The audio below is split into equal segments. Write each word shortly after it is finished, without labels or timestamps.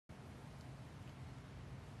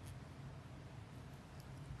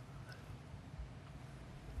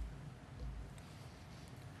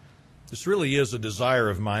This really is a desire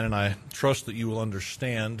of mine, and I trust that you will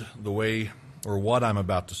understand the way or what I'm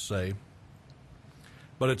about to say.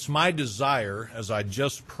 But it's my desire, as I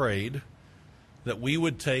just prayed, that we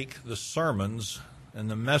would take the sermons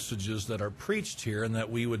and the messages that are preached here and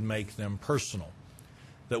that we would make them personal.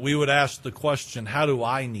 That we would ask the question, how do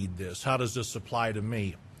I need this? How does this apply to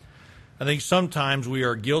me? I think sometimes we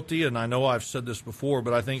are guilty, and I know I've said this before,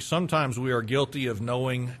 but I think sometimes we are guilty of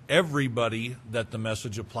knowing everybody that the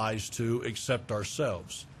message applies to except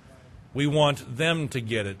ourselves. We want them to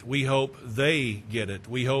get it. We hope they get it.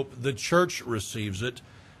 We hope the church receives it.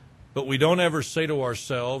 But we don't ever say to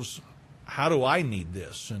ourselves, how do I need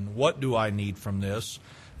this? And what do I need from this?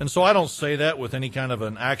 And so I don't say that with any kind of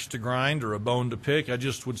an axe to grind or a bone to pick. I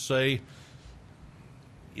just would say,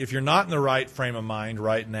 if you're not in the right frame of mind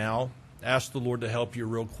right now, ask the Lord to help you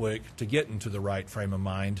real quick to get into the right frame of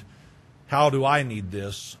mind. How do I need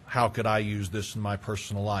this? How could I use this in my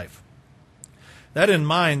personal life? That in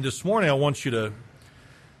mind, this morning I want you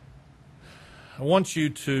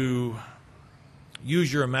to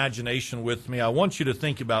use your imagination with me. I want you to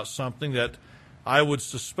think about something that I would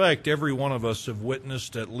suspect every one of us have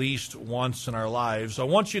witnessed at least once in our lives. I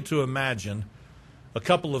want you to imagine a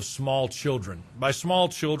couple of small children. By small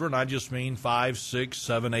children, I just mean 5, 6,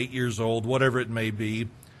 7, 8 years old, whatever it may be.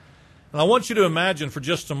 And I want you to imagine for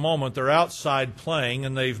just a moment they're outside playing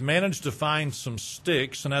and they've managed to find some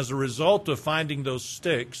sticks, and as a result of finding those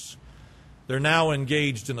sticks, they're now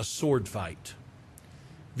engaged in a sword fight.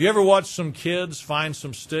 Have you ever watched some kids find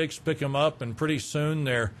some sticks, pick them up, and pretty soon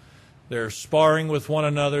they're sparring with one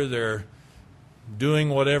another, they're doing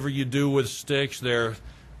whatever you do with sticks, they're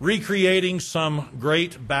recreating some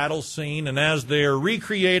great battle scene, and as they're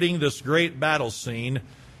recreating this great battle scene,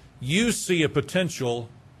 you see a potential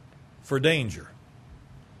for danger.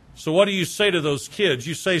 So what do you say to those kids?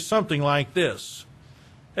 You say something like this: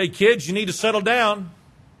 hey kids, you need to settle down.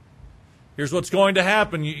 Here's what's going to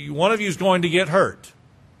happen. One of you is going to get hurt.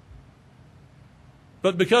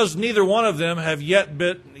 But because neither one of them have yet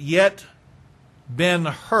been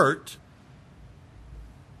hurt,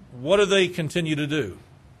 what do they continue to do?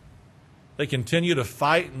 They continue to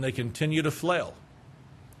fight and they continue to flail.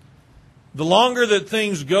 The longer that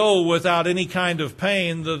things go without any kind of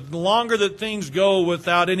pain, the longer that things go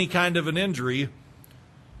without any kind of an injury,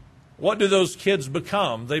 what do those kids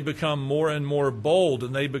become? They become more and more bold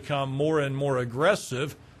and they become more and more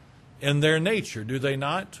aggressive in their nature, do they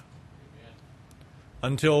not?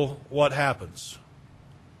 Until what happens?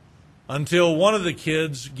 Until one of the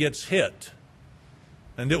kids gets hit.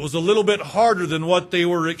 And it was a little bit harder than what they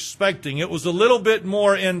were expecting. It was a little bit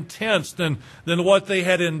more intense than what they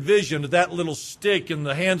had envisioned that little stick in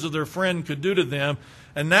the hands of their friend could do to them.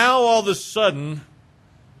 And now all of a sudden,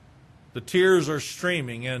 the tears are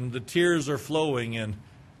streaming and the tears are flowing and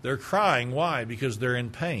they're crying. Why? Because they're in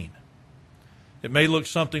pain. It may look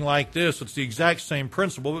something like this. It's the exact same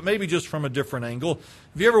principle, but maybe just from a different angle.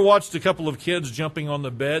 Have you ever watched a couple of kids jumping on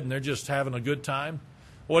the bed and they're just having a good time?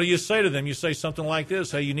 What do you say to them? You say something like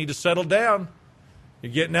this: hey, you need to settle down.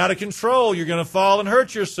 You're getting out of control. You're going to fall and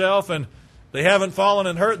hurt yourself. And they haven't fallen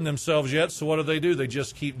and hurting themselves yet, so what do? They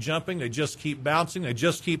just keep jumping. They just keep bouncing. They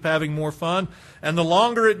just keep having more fun. And the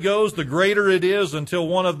longer it goes, the greater it is until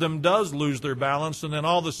one of them does lose their balance. And then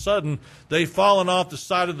all of a sudden, they've fallen off the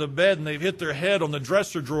side of the bed and they've hit their head on the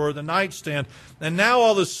dresser drawer or the nightstand. And now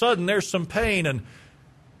all of a sudden, there's some pain. And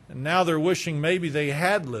now they're wishing maybe they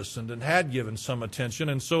had listened and had given some attention.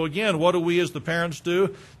 And so again, what do we as the parents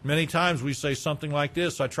do? Many times we say something like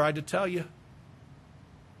this: I tried to tell you.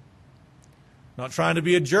 Not trying to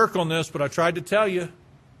be a jerk on this, but I tried to tell you.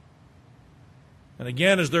 And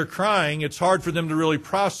again, as they're crying, it's hard for them to really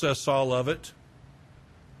process all of it.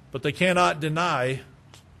 But they cannot deny,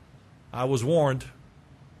 I was warned.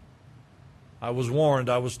 I was warned.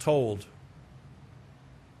 I was told.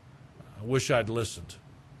 I wish I'd listened.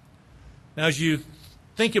 Now, as you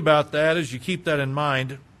think about that, as you keep that in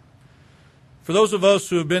mind, for those of us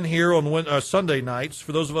who have been here on Sunday nights,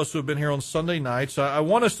 I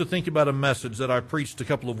want us to think about a message that I preached a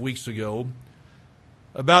couple of weeks ago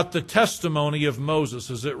about the testimony of Moses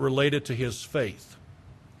as it related to his faith.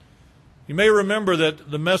 You may remember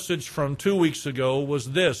that the message from 2 weeks ago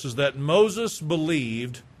was this: is that Moses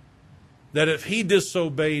believed that if he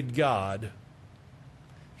disobeyed God,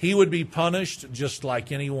 he would be punished just like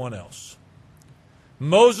anyone else.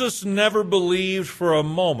 Moses never believed for a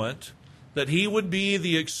moment that he would be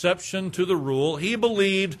the exception to the rule. He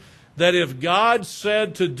believed that if God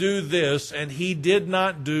said to do this and he did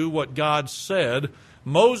not do what God said,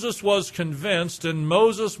 Moses was convinced and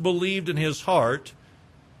Moses believed in his heart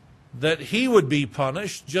that he would be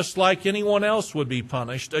punished just like anyone else would be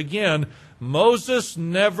punished. Again, Moses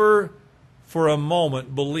never for a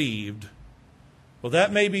moment believed, well,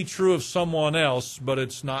 that may be true of someone else, but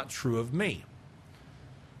it's not true of me.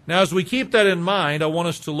 Now, as we keep that in mind, I want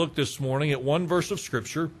us to look this morning at one verse of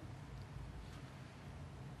Scripture.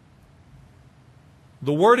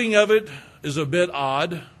 The wording of it is a bit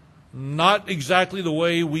odd, not exactly the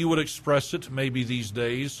way we would express it maybe these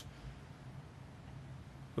days.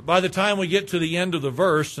 But by the time we get to the end of the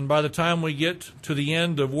verse, and by the time we get to the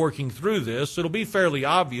end of working through this, it'll be fairly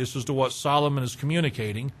obvious as to what Solomon is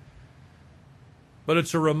communicating. But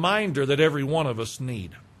it's a reminder that every one of us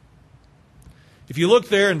need. If you look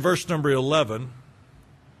there in verse number 11,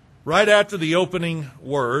 right after the opening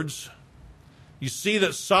words, you see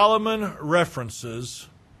that Solomon references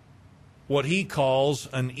what he calls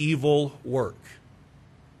an evil work.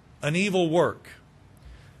 An evil work.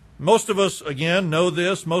 Most of us, again, know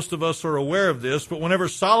this. Most of us are aware of this. But whenever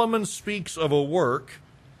Solomon speaks of a work,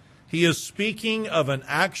 he is speaking of an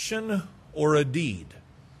action or a deed.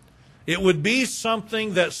 It would be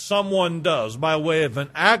something that someone does by way of an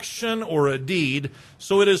action or a deed.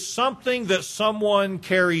 So it is something that someone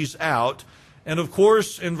carries out. And of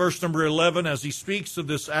course, in verse number 11, as he speaks of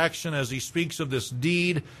this action, as he speaks of this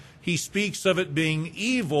deed, he speaks of it being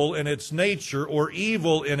evil in its nature or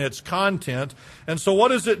evil in its content. And so what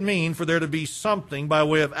does it mean for there to be something by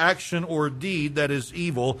way of action or deed that is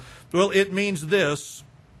evil? Well, it means this: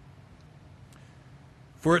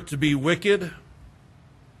 for it to be wicked,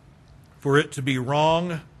 for it to be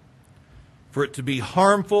wrong, for it to be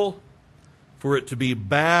harmful, for it to be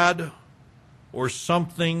bad, or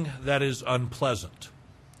something that is unpleasant.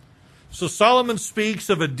 So Solomon speaks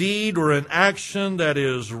of a deed or an action that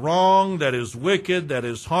is wrong, that is wicked, that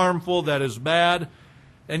is harmful, that is bad.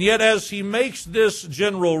 And yet as he makes this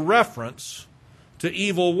general reference to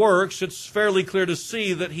evil works, it's fairly clear to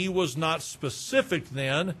see that he was not specific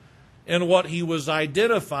then in what he was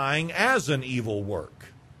identifying as an evil work.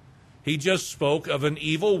 He just spoke of an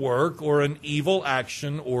evil work or an evil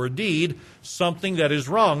action or deed, something that is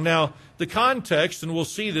wrong. Now, the context, and we'll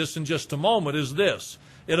see this in just a moment, is this.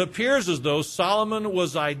 It appears as though Solomon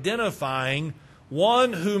was identifying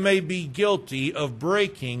one who may be guilty of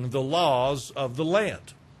breaking the laws of the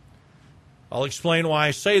land. I'll explain why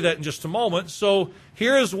I say that in just a moment. So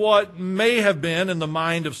here is what may have been in the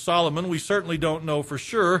mind of Solomon. We certainly don't know for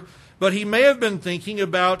sure, but he may have been thinking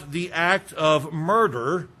about the act of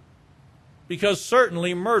murder, because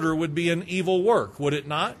certainly murder would be an evil work, would it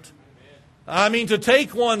not? I mean, to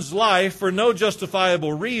take one's life for no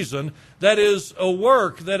justifiable reason, that is a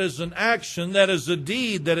work, that is an action, that is a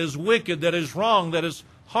deed, that is wicked, that is wrong, that is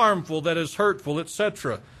harmful, that is hurtful,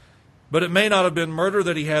 etc. But it may not have been murder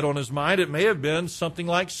that he had on his mind. It may have been something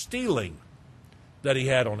like stealing that he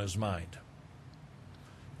had on his mind.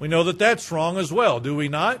 We know that that's wrong as well, do we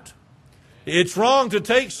not? It's wrong to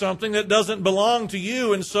take something that doesn't belong to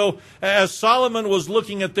you. And so as Solomon was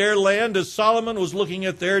looking at their land, as Solomon was looking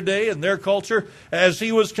at their day and their culture, as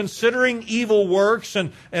he was considering evil works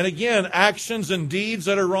and again, actions and deeds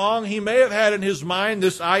that are wrong, he may have had in his mind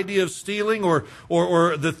this idea of stealing or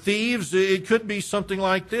the thieves. It could be something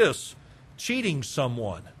like this: cheating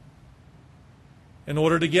someone in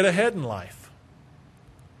order to get ahead in life.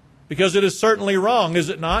 Because it is certainly wrong, is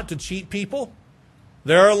it not, to cheat people?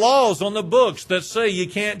 There are laws on the books that say you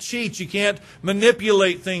can't cheat, you can't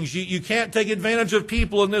manipulate things, you can't take advantage of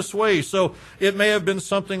people in this way. So it may have been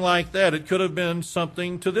something like that. It could have been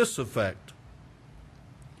something to this effect: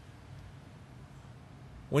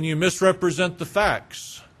 when you misrepresent the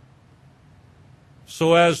facts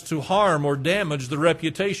so as to harm or damage the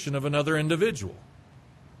reputation of another individual.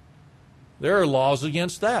 There are laws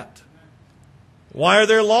against that. Why are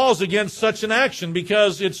there laws against such an action?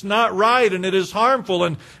 Because it's not right and it is harmful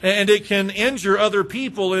and it can injure other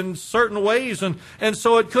people in certain ways. And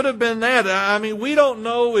so it could have been that. I mean, we don't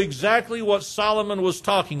know exactly what Solomon was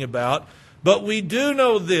talking about, but we do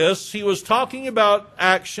know this. He was talking about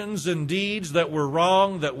actions and deeds that were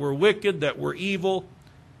wrong, that were wicked, that were evil.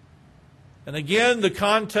 And again, the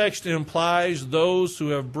context implies those who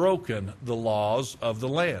have broken the laws of the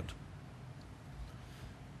land.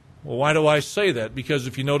 Well, why do I say that? Because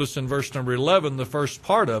if you notice in verse number 11, the first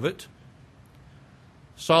part of it,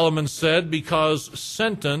 Solomon said, because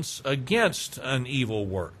sentence against an evil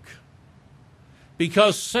work.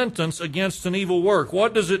 Because sentence against an evil work.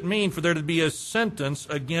 What does it mean for there to be a sentence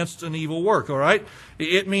against an evil work? All right?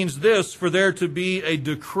 It means this: for there to be a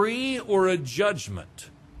decree or a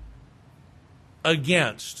judgment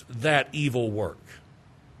against that evil work.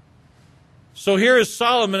 So here is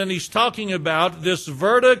Solomon, and he's talking about this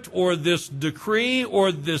verdict or this decree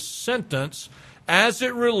or this sentence as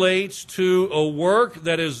it relates to a work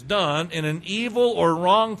that is done in an evil or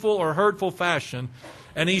wrongful or hurtful fashion.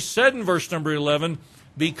 And he said in verse number 11,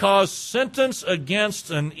 because sentence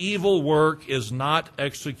against an evil work is not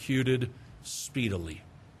executed speedily.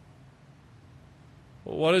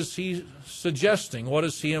 Well, what is he suggesting? What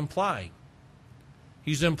is he implying?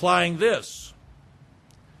 He's implying this,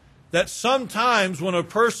 that sometimes when a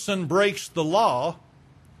person breaks the law,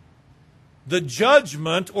 the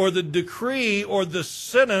judgment or the decree or the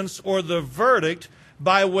sentence or the verdict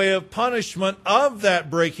by way of punishment of that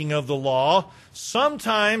breaking of the law,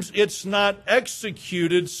 sometimes it's not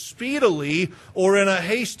executed speedily or in a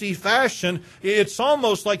hasty fashion. It's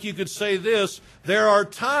almost like you could say this: there are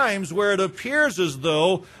times where it appears as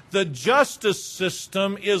though the justice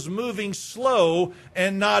system is moving slow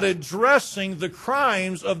and not addressing the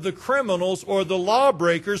crimes of the criminals or the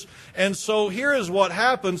lawbreakers. And so here is what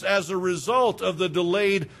happens as a result of the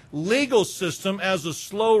delayed legal system as a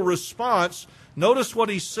slow response. Notice what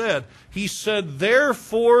he said. He said,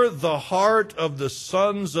 therefore the heart of the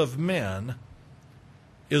sons of men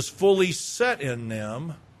is fully set in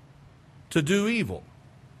them to do evil.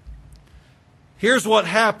 Here's what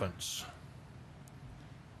happens.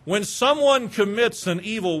 When someone commits an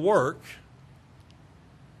evil work,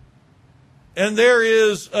 and there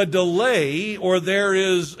is a delay or there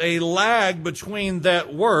is a lag between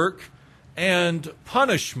that work and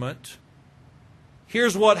punishment,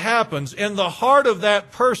 here's what happens. In the heart of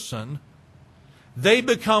that person, they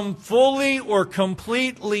become fully or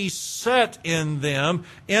completely set in them,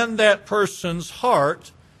 in that person's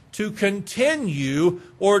heart, to continue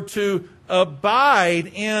or to abide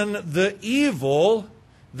in the evil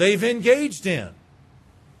they've engaged in.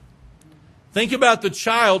 Think about the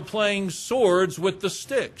child playing swords with the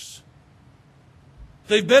sticks.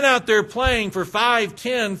 They've been out there playing for 5,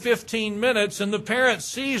 10, 15 minutes, and the parent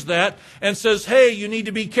sees that and says, hey, you need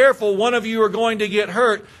to be careful. One of you are going to get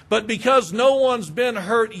hurt. But because no one's been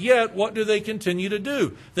hurt yet, what do they continue to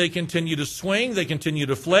do? They continue to swing. They continue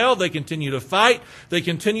to flail. They continue to fight. They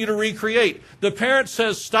continue to recreate. The parent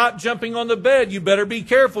says, stop jumping on the bed. You better be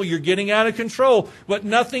careful. You're getting out of control. But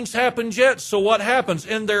nothing's happened yet. So what happens?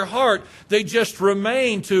 In their heart, they just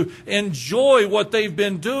remain to enjoy what they've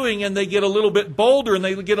been doing, and they get a little bit bolder and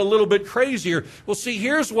they get a little bit crazier. Well, see,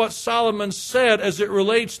 here's what Solomon said as it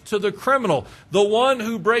relates to the criminal, the one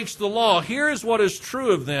who breaks the law. Here is what is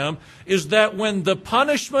true of them, is that when the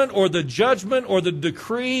punishment or the judgment or the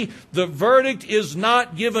decree, the verdict is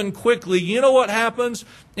not given quickly, you know what happens?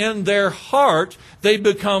 In their heart, they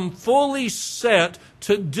become fully set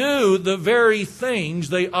to do the very things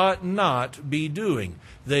they ought not be doing.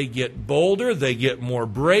 They get bolder, they get more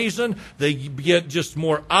brazen, they get just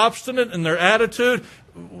more obstinate in their attitude.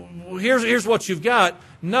 Here's what you've got.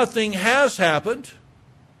 Nothing has happened,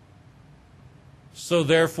 so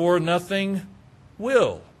therefore nothing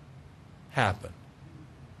will happen.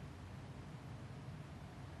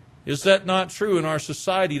 Is that not true in our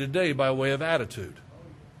society today by way of attitude?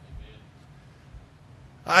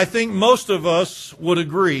 I think most of us would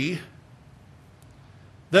agree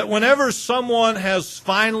that whenever someone has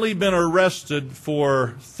finally been arrested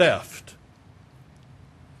for theft,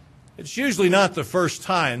 it's usually not the first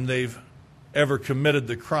time they've ever committed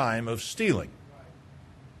the crime of stealing.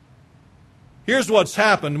 Here's what's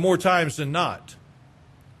happened more times than not.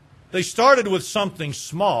 They started with something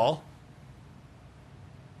small.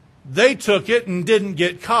 They took it and didn't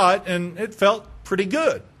get caught, and it felt pretty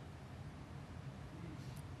good.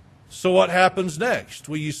 So what happens next?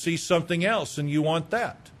 Well, you see something else and you want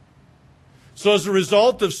that. So as a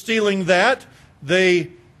result of stealing that,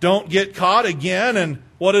 they don't get caught again, and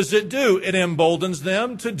what does it do? It emboldens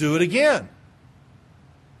them to do it again.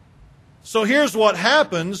 So here's what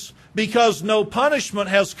happens. Because no punishment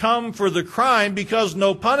has come for the crime, because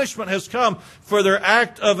no punishment has come for their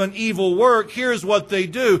act of an evil work, here's what they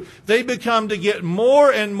do. They become to get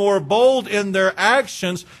more and more bold in their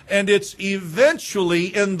actions, and it's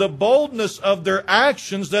eventually in the boldness of their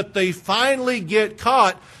actions that they finally get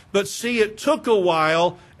caught. But see, it took a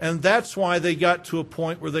while, and that's why they got to a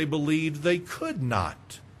point where they believed they could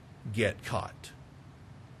not get caught.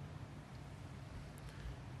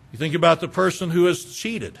 You think about the person who has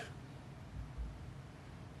cheated.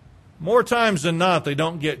 More times than not, they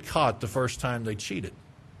don't get caught the first time they cheated.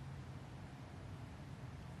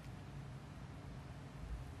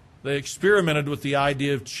 They experimented with the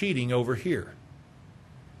idea of cheating over here.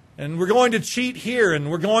 And we're going to cheat here, and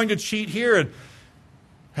we're going to cheat here.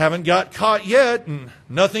 haven't got caught yet, and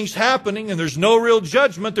nothing's happening, and there's no real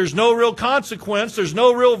judgment, there's no real consequence, there's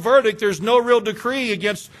no real verdict, there's no real decree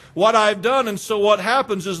against what I've done. And so what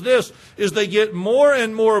happens is they get more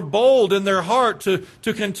and more bold in their heart to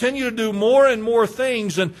continue to do more and more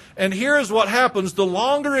things. And here's what happens. The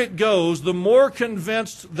longer it goes, the more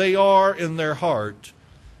convinced they are in their heart,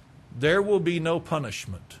 there will be no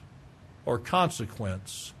punishment or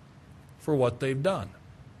consequence for what they've done.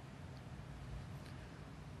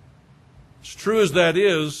 As true as that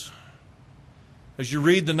is, as you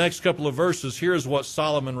read the next couple of verses, here's what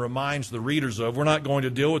Solomon reminds the readers of. We're not going to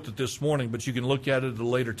deal with it this morning, but you can look at it at a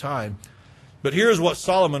later time. But here's what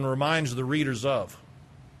Solomon reminds the readers of.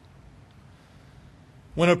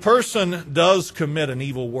 When a person does commit an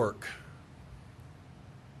evil work,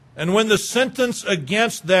 and when the sentence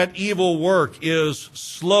against that evil work is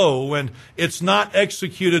slow and it's not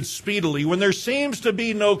executed speedily, when there seems to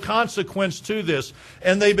be no consequence to this,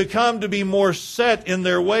 and they become to be more set in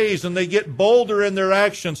their ways and they get bolder in their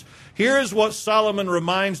actions, here's what Solomon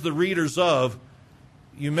reminds the readers of.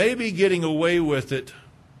 You may be getting away with it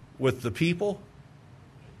with the people,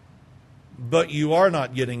 but you are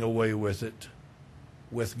not getting away with it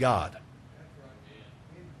with God.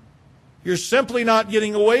 You're simply not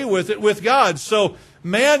getting away with it with God. So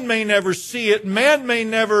man may never see it. Man may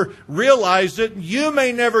never realize it. You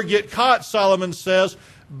may never get caught, Solomon says.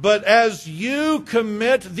 But as you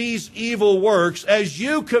commit these evil works, as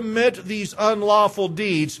you commit these unlawful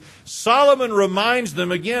deeds, Solomon reminds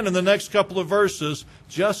them again in the next couple of verses,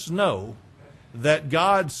 just know that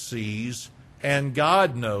God sees and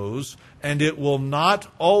God knows, and it will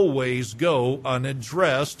not always go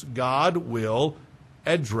unaddressed. God will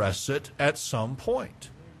address it at some point.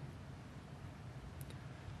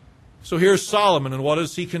 So here's Solomon, and what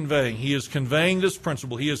is he conveying? He is conveying this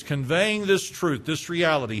principle. He is conveying this truth, this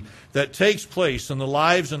reality that takes place in the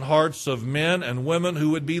lives and hearts of men and women who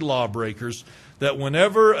would be lawbreakers, that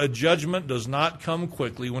whenever a judgment does not come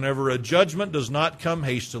quickly, whenever a judgment does not come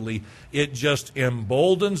hastily, it just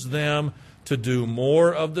emboldens them to do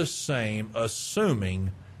more of the same,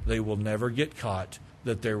 assuming they will never get caught,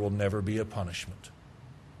 that there will never be a punishment.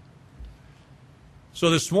 So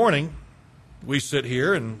this morning, we sit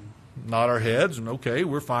here and nod our heads, and okay,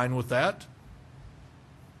 we're fine with that.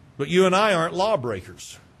 But you and I aren't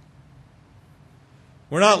lawbreakers.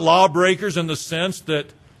 We're not lawbreakers in the sense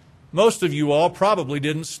that most of you all probably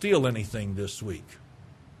didn't steal anything this week.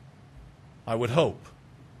 I would hope.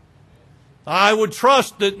 I would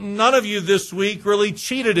trust that none of you this week really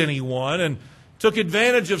cheated anyone and took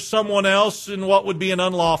advantage of someone else in what would be an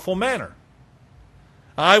unlawful manner.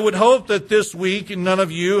 I would hope that this week none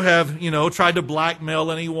of you have, tried to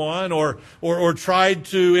blackmail anyone or tried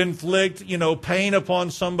to inflict, pain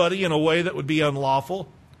upon somebody in a way that would be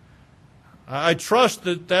unlawful. I trust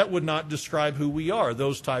that that would not describe who we are,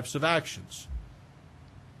 those types of actions.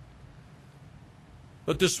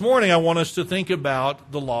 But this morning I want us to think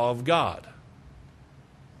about the law of God.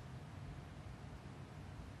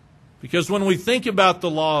 Because when we think about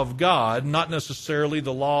the law of God, not necessarily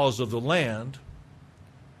the laws of the land,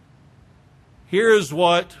 here's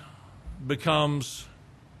what becomes,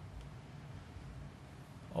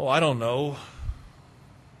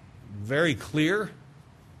 very clear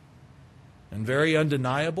and very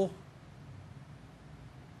undeniable.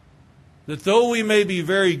 That though we may be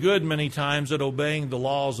very good many times at obeying the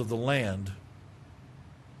laws of the land,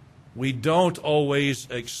 we don't always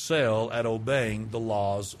excel at obeying the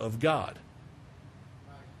laws of God.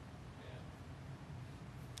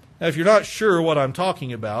 Now, if you're not sure what I'm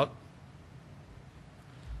talking about,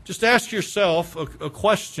 just ask yourself a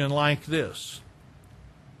question like this.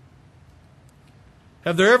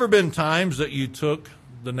 Have there ever been times that you took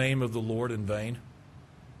the name of the Lord in vain?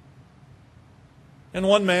 In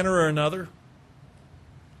one manner or another?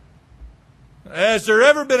 Has there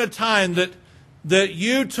ever been a time that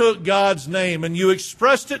you took God's name and you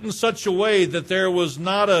expressed it in such a way that there was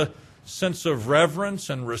not a sense of reverence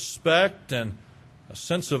and respect and a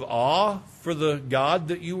sense of awe for the God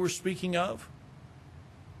that you were speaking of?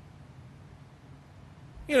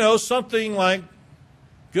 Something like,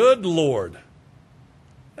 good Lord.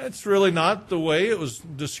 That's really not the way it was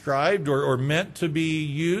described or meant to be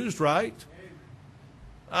used, right?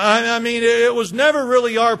 I mean, it was never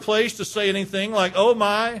really our place to say anything like, oh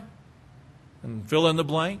my, and fill in the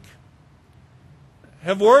blank.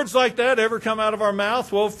 Have words like that ever come out of our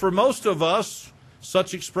mouth? Well, for most of us,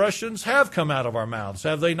 such expressions have come out of our mouths,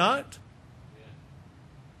 have they not?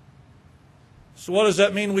 So what does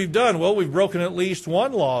that mean we've done? Well, we've broken at least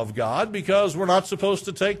one law of God because we're not supposed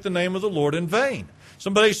to take the name of the Lord in vain.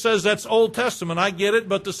 Somebody says that's Old Testament. I get it,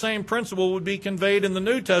 but the same principle would be conveyed in the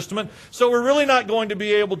New Testament. So we're really not going to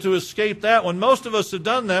be able to escape that one. Most of us have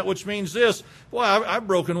done that, which means this. Boy, I've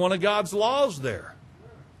broken one of God's laws there.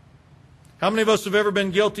 How many of us have ever been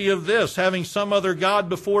guilty of this, having some other God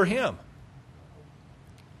before Him?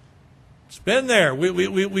 It's been there.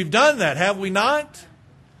 We've done that, have we not?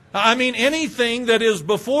 I mean, anything that is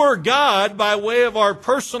before God by way of our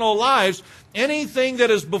personal lives, anything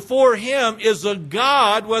that is before Him is a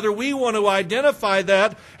God, whether we want to identify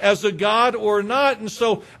that as a God or not. And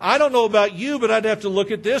so I don't know about you, but I'd have to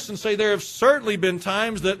look at this and say there have certainly been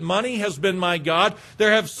times that money has been my God.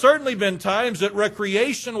 There have certainly been times that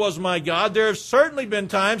recreation was my God. There have certainly been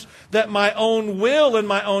times that my own will and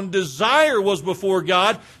my own desire was before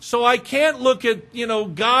God. So I can't look at,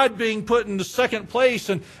 God being put into second place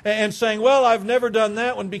and saying, well, I've never done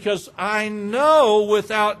that one, because I know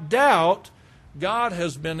without doubt God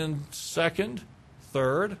has been in second,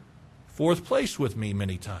 third, fourth place with me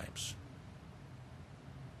many times.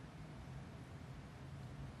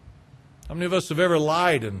 How many of us have ever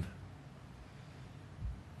lied and,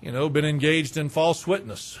 been engaged in false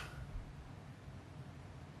witness?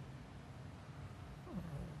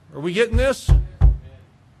 Are we getting this?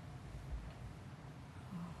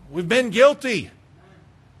 We've been guilty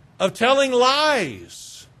of telling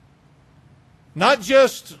lies. Not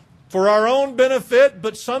just for our own benefit,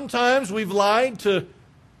 but sometimes we've lied to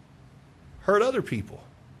hurt other people.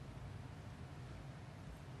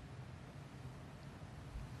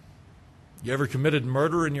 You ever committed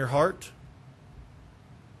murder in your heart?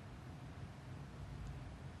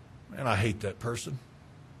 Man, I hate that person.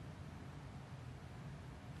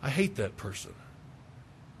 I hate that person.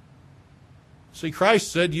 See, Christ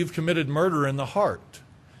said you've committed murder in the heart,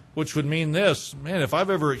 which would mean this. Man, if I've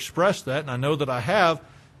ever expressed that, and I know that I have,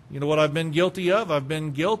 you know what I've been guilty of? I've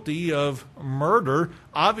been guilty of murder,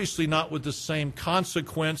 obviously not with the same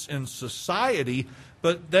consequence in society,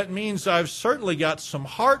 but that means I've certainly got some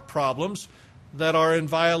heart problems that are in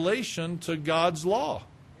violation to God's law.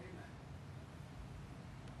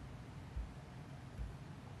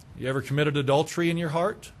 You ever committed adultery in your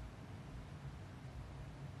heart?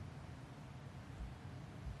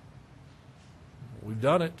 We've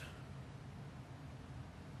done it.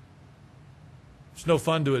 It's no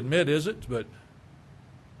fun to admit, is it? But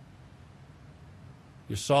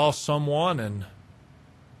you saw someone and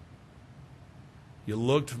you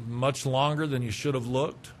looked much longer than you should have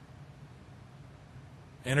looked.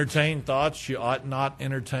 Entertained thoughts you ought not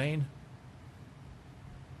entertain.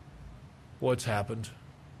 What's happened?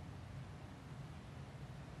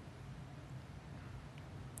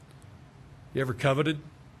 You ever coveted?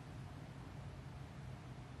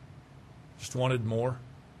 Just wanted more?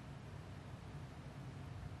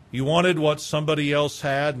 You wanted what somebody else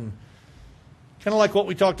had, and kind of like what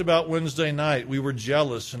we talked about Wednesday night. We were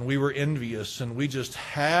jealous and we were envious, and we just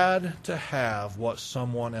had to have what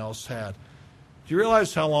someone else had. Do you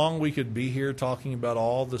realize how long we could be here talking about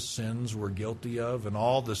all the sins we're guilty of and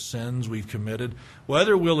all the sins we've committed?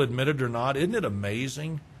 Whether we'll admit it or not, isn't it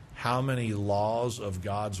amazing how many laws of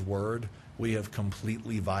God's Word we have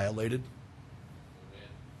completely violated?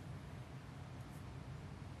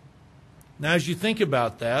 Now, as you think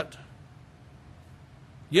about that,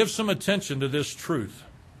 give some attention to this truth.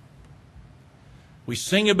 We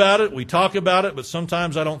sing about it, we talk about it, but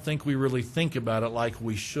sometimes I don't think we really think about it like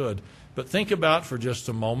we should. But think about for just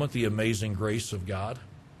a moment the amazing grace of God.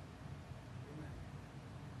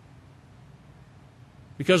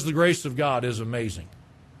 Because the grace of God is amazing.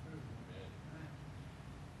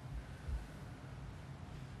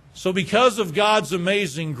 So because of God's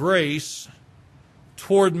amazing grace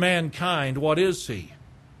toward mankind, what is He?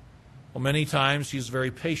 Well, many times He is very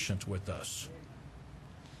patient with us.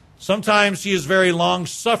 Sometimes He is very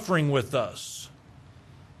long-suffering with us.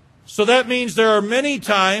 So that means there are many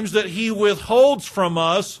times that He withholds from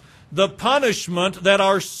us the punishment that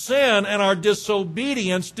our sin and our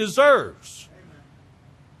disobedience deserves.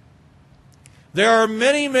 There are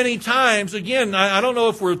many, many times, again, I don't know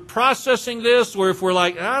if we're processing this or if we're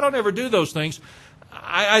like, I don't ever do those things.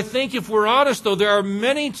 I think if we're honest, though, there are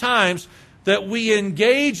many times that we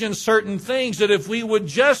engage in certain things that if we would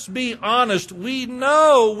just be honest, we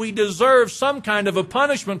know we deserve some kind of a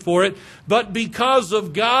punishment for it, but because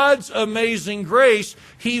of God's amazing grace,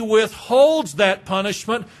 He withholds that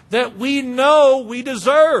punishment that we know we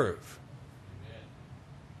deserve.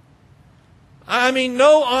 I mean,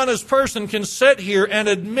 no honest person can sit here and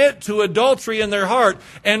admit to adultery in their heart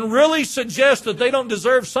and really suggest that they don't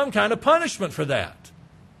deserve some kind of punishment for that.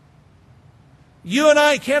 You and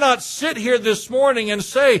I cannot sit here this morning and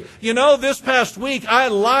say, this past week I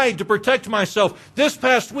lied to protect myself. This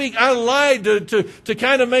past week I lied to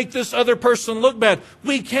kind of make this other person look bad.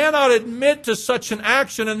 We cannot admit to such an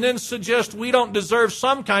action and then suggest we don't deserve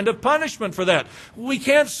some kind of punishment for that. We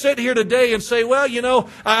can't sit here today and say, well,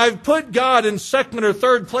 I've put God in second or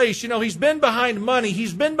third place. He's been behind money.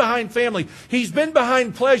 He's been behind family. He's been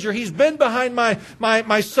behind pleasure. He's been behind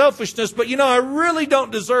my selfishness. But, I really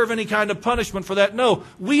don't deserve any kind of punishment for that. No,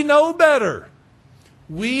 we know better.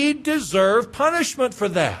 We deserve punishment for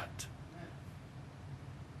that.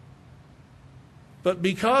 But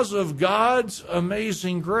because of God's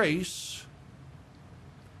amazing grace,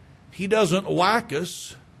 He doesn't whack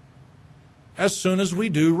us as soon as we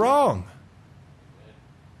do wrong.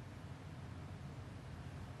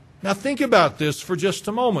 Now think about this for just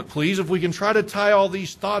a moment, please. If we can try to tie all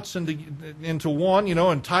these thoughts into one,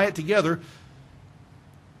 and tie it together.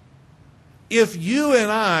 If you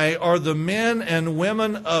and I are the men and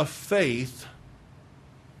women of faith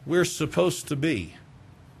we're supposed to be,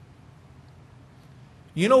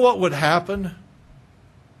 you know what would happen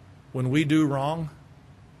when we do wrong?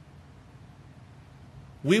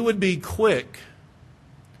 We would be quick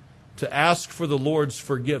to ask for the Lord's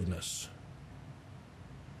forgiveness,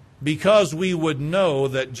 because we would know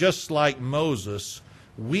that just like Moses,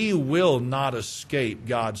 we will not escape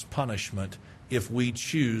God's punishment if we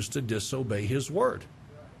choose to disobey His word.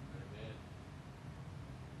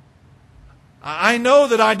 I know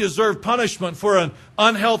that I deserve punishment for an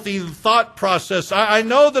unhealthy thought process. I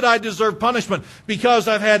know that I deserve punishment because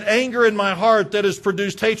I've had anger in my heart that has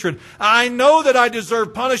produced hatred. I know that I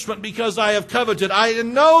deserve punishment because I have coveted. I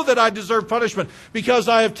know that I deserve punishment because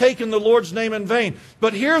I have taken the Lord's name in vain.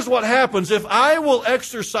 But here's what happens. If I will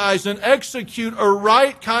exercise and execute a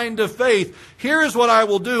right kind of faith, here is what I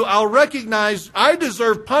will do. I'll recognize I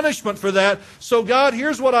deserve punishment for that. So God,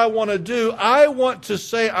 here's what I want to do. I want to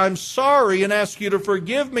say I'm sorry and ask you to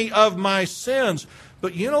forgive me of my sins.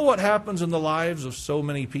 But you know what happens in the lives of so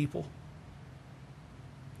many people?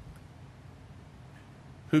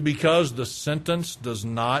 Who, because the sentence does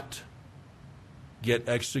not get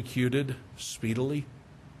executed speedily,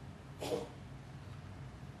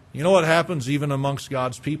 you know what happens even amongst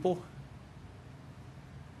God's people?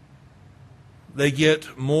 They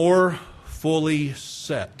get more fully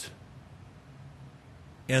set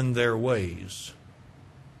in their ways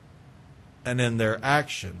and in their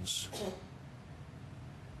actions.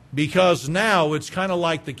 Because now it's kind of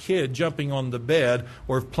like the kid jumping on the bed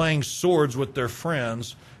or playing swords with their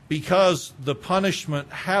friends. Because the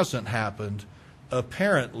punishment hasn't happened,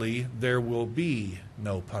 apparently there will be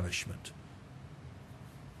no punishment.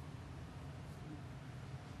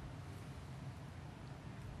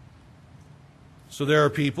 So there are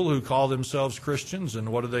people who call themselves Christians, and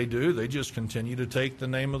what do? They just continue to take the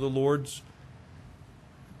name of the Lord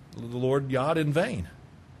God in vain.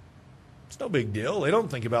 It's no big deal. They don't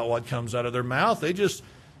think about what comes out of their mouth.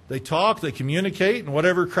 They talk, they communicate, and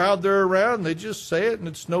whatever crowd they're around, they just say it, and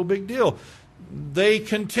it's no big deal. They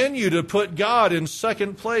continue to put God in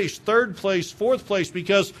second place, third place, fourth place,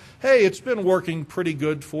 because, hey, it's been working pretty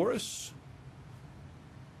good for us.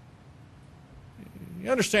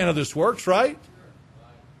 You understand how this works, right?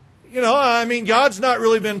 God's not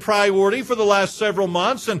really been priority for the last several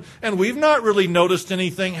months, and we've not really noticed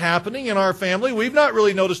anything happening in our family. We've not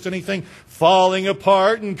really noticed anything falling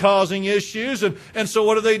apart and causing issues. And so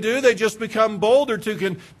what do? They just become bolder to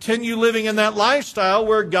continue living in that lifestyle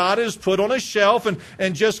where God is put on a shelf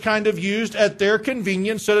and just kind of used at their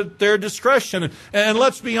convenience, at their discretion. And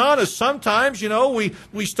let's be honest, sometimes,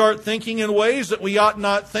 we start thinking in ways that we ought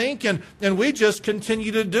not think, and we just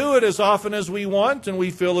continue to do it as often as we want, and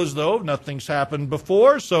we feel as though nothing's happened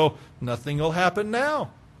before, so nothing will happen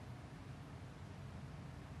now.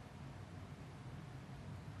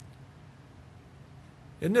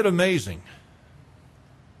 Isn't it amazing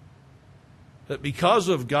that because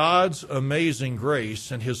of God's amazing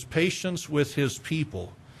grace and His patience with His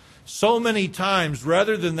people, so many times,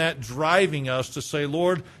 rather than that driving us to say,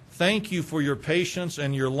 Lord, thank you for your patience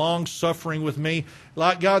and your long suffering with me.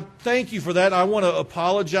 God, thank you for that. I want to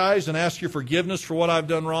apologize and ask your forgiveness for what I've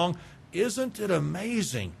done wrong. Isn't it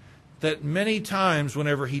amazing that many times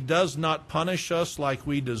whenever He does not punish us like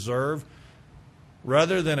we deserve,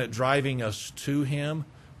 rather than it driving us to Him,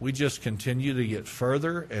 we just continue to get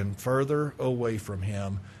further and further away from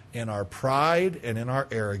Him in our pride and in our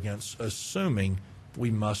arrogance, assuming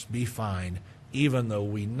we must be fine, even though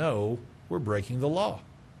we know we're breaking the law.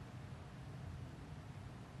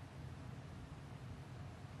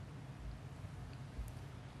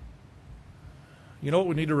 You know what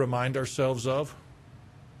we need to remind ourselves of?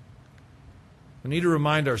 We need to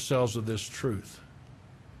remind ourselves of this truth.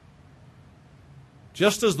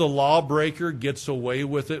 Just as the lawbreaker gets away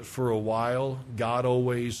with it for a while, God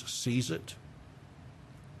always sees it.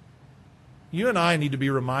 You and I need to be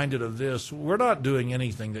reminded of this. We're not doing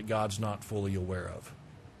anything that God's not fully aware of.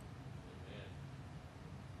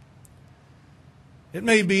 It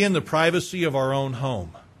may be in the privacy of our own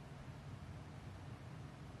home,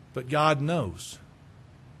 but God knows.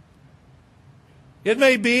 It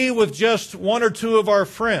may be with just one or two of our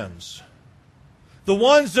friends, the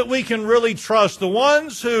ones that we can really trust, the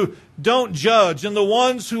ones who don't judge, and the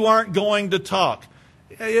ones who aren't going to talk.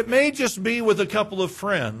 It may just be with a couple of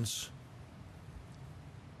friends,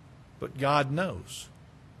 but God knows.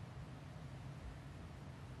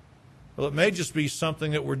 Well, it may just be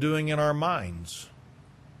something that we're doing in our minds.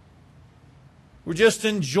 We're just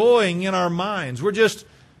enjoying in our minds. We're just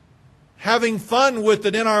having fun with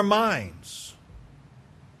it in our minds.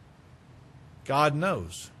 God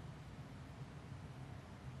knows.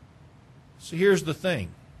 So here's the thing.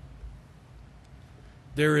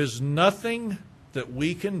 There is nothing that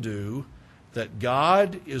we can do that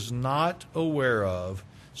God is not aware of.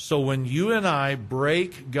 So when you and I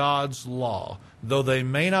break God's law, though they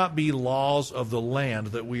may not be laws of the land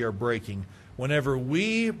that we are breaking, whenever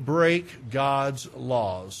we break God's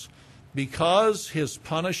laws, because His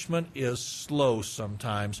punishment is slow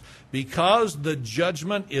sometimes, because the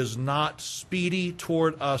judgment is not speedy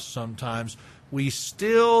toward us sometimes, we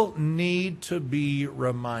still need to be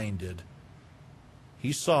reminded.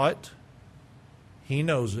 He saw it, He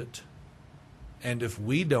knows it, and if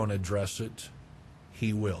we don't address it,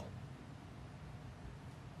 He will.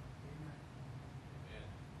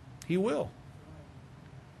 He will.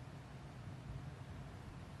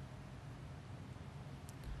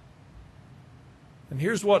 And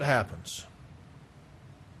here's what happens.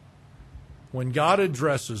 When God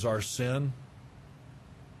addresses our sin,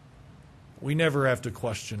 we never have to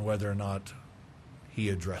question whether or not He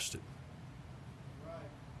addressed it.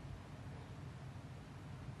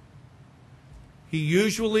 He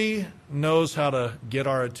usually knows how to get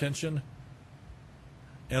our attention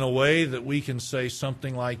in a way that we can say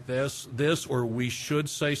something like this, or we should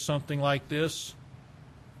say something like this.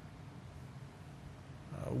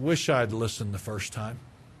 I wish I'd listened the first time.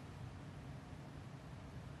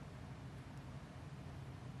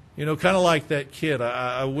 You know, kind of like that kid.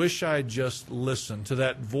 I wish I'd just listened to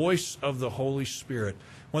that voice of the Holy Spirit.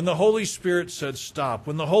 When the Holy Spirit said stop,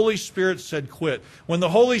 when the Holy Spirit said quit, when the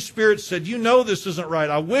Holy Spirit said, you know this isn't right,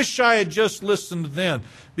 I wish I had just listened then,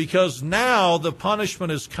 because now the punishment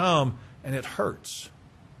has come and it hurts.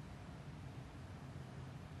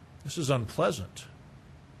 This is unpleasant.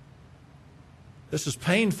 This is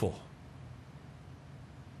painful.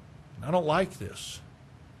 I don't like this.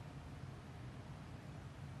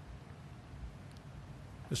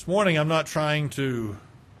 This morning I'm not trying to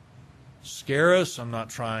scare us. I'm not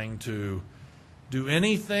trying to do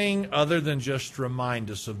anything other than just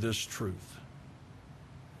remind us of this truth.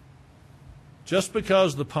 Just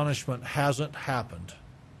because the punishment hasn't happened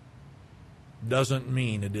doesn't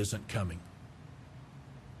mean it isn't coming.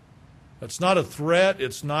 It's not a threat.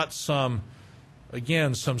 It's not some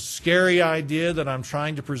scary idea that I'm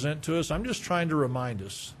trying to present to us. I'm just trying to remind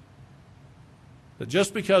us that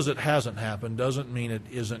just because it hasn't happened doesn't mean it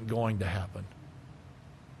isn't going to happen.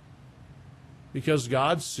 Because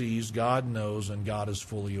God sees, God knows, and God is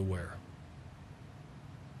fully aware.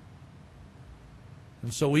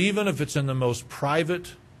 And so even if it's in the most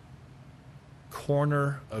private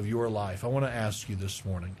corner of your life, I want to ask you this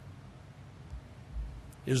morning,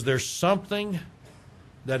 is there something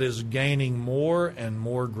that is gaining more and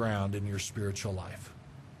more ground in your spiritual life?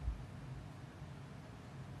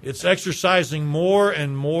 It's exercising more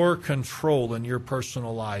and more control in your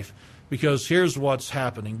personal life. Because here's what's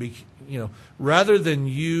happening. Rather than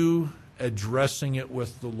you addressing it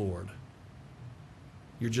with the Lord,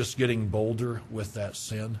 you're just getting bolder with that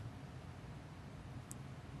sin.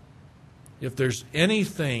 If there's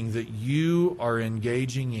anything that you are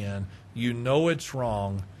engaging in, you know it's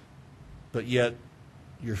wrong, but yet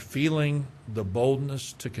you're feeling the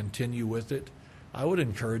boldness to continue with it, I would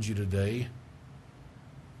encourage you today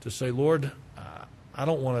to say, Lord, I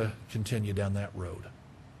don't want to continue down that road.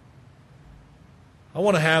 I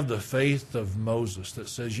want to have the faith of Moses that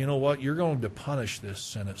says, you know what, you're going to punish this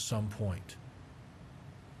sin at some point.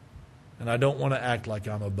 And I don't want to act like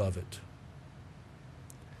I'm above it.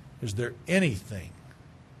 Is there anything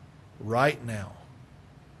right now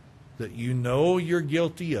that you know you're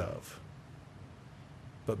guilty of,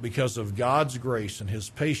 but because of God's grace and His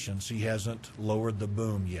patience, He hasn't lowered the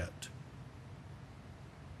boom yet?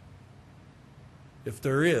 If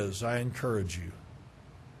there is, I encourage you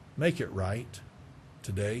Make it right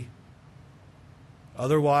today.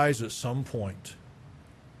 Otherwise, at some point,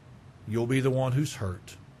 you'll be the one who's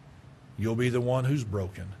hurt. You'll be the one who's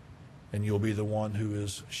broken. And you'll be the one who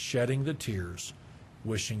is shedding the tears,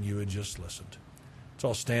 wishing you had just listened. Let's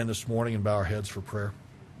all stand this morning and bow our heads for prayer.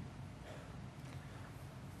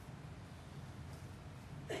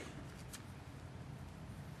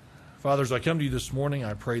 Father, as I come to you this morning,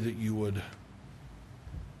 I pray that you would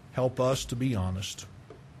help us to be honest.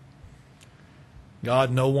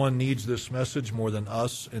 God, no one needs this message more than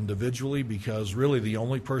us individually, because really the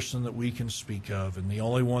only person that we can speak of and the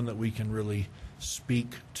only one that we can really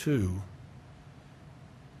speak to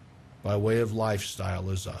by way of lifestyle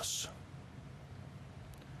is us.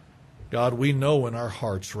 God, we know in our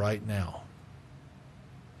hearts right now,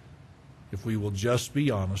 if we will just be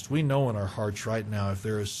honest, we know in our hearts right now if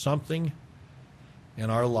there is something in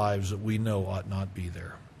our lives that we know ought not be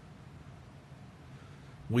there.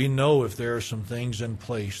 We know if there are some things in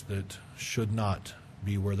place that should not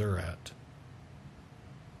be where they're at.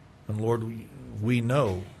 And Lord, we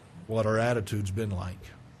know what our attitude's been like.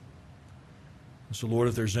 And so Lord,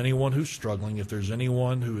 if there's anyone who's struggling, if there's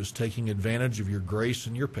anyone who is taking advantage of your grace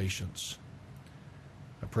and your patience,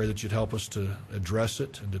 I pray that you'd help us to address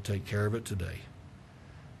it and to take care of it today.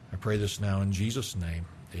 I pray this now in Jesus' name.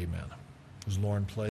 Amen. As Lauren plays.